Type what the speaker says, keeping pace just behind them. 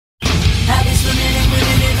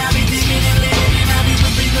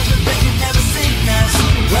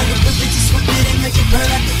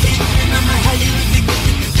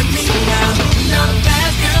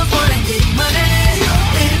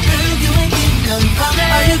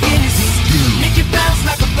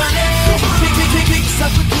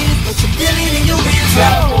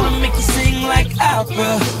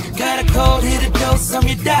opera. Got a cold, hit a dose, I'm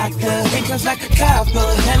your doctor. Think comes like a copper,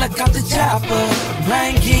 helicopter chopper.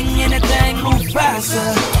 Lion King, anything move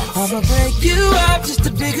faster. I'ma break you up, just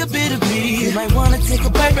a bigger bit of me. You might wanna take a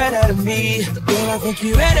bite right out of me. Girl, I think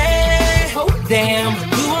you ready. Oh damn,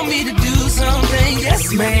 you want me to do something?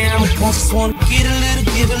 Yes ma'am. I just wanna get a little,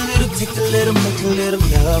 give a little, take a little, make a little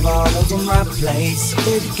love all over my place.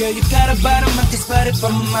 Baby girl, you got a bottom, I can spot it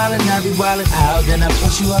from a mile and I'll be wildin' out. Then I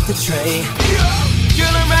push you off the tray.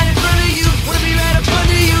 Girl, I'm right in front of you, wanna be right up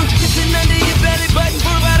under you. Kissing under your belly button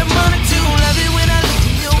for about a month or two. Love it when I look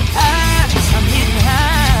in your eyes. I'm hitting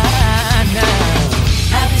high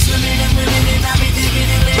now. I'll be swimming and winning and I'll be digging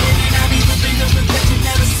and living and I'll be whipping up and bet you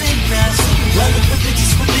never seen us. Well, if we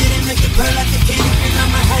just whip it and make it burn like a candy, and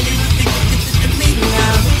I'm a highly addicted to me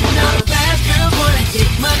now. Now the bad girls wanna get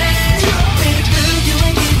money. Baby girl, you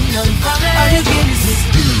ain't getting nothing from it. All you get is this,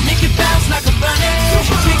 make it bounce like a bunny.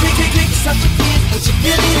 Click, click, click, click, suffocate, put your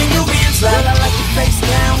belly in your hands. Well, I like your face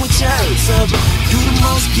down with your hands up. Do the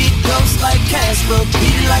most, get ghost like Casper.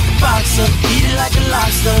 Beat it like a boxer, eat it like a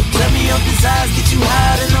lobster. Tell me your desires, get you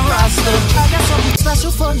higher than a roster. I got something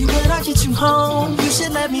special for you when I get you home. You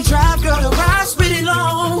should let me drive, girl, the ride's pretty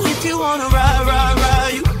long. If you wanna ride, ride,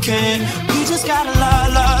 ride, you can. You just gotta lie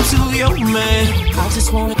to your man. I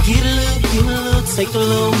just wanna get a little, take a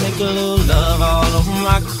little, make a little love all over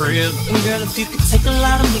my crib. And girl, if you could take a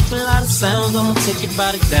lot of, make a lot of sounds, I'ma take your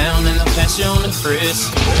body down and I'll pass you on the Chris.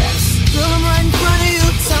 Girl, I'm right in front of you,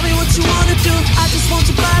 tell me what you wanna do. I just want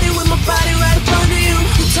your body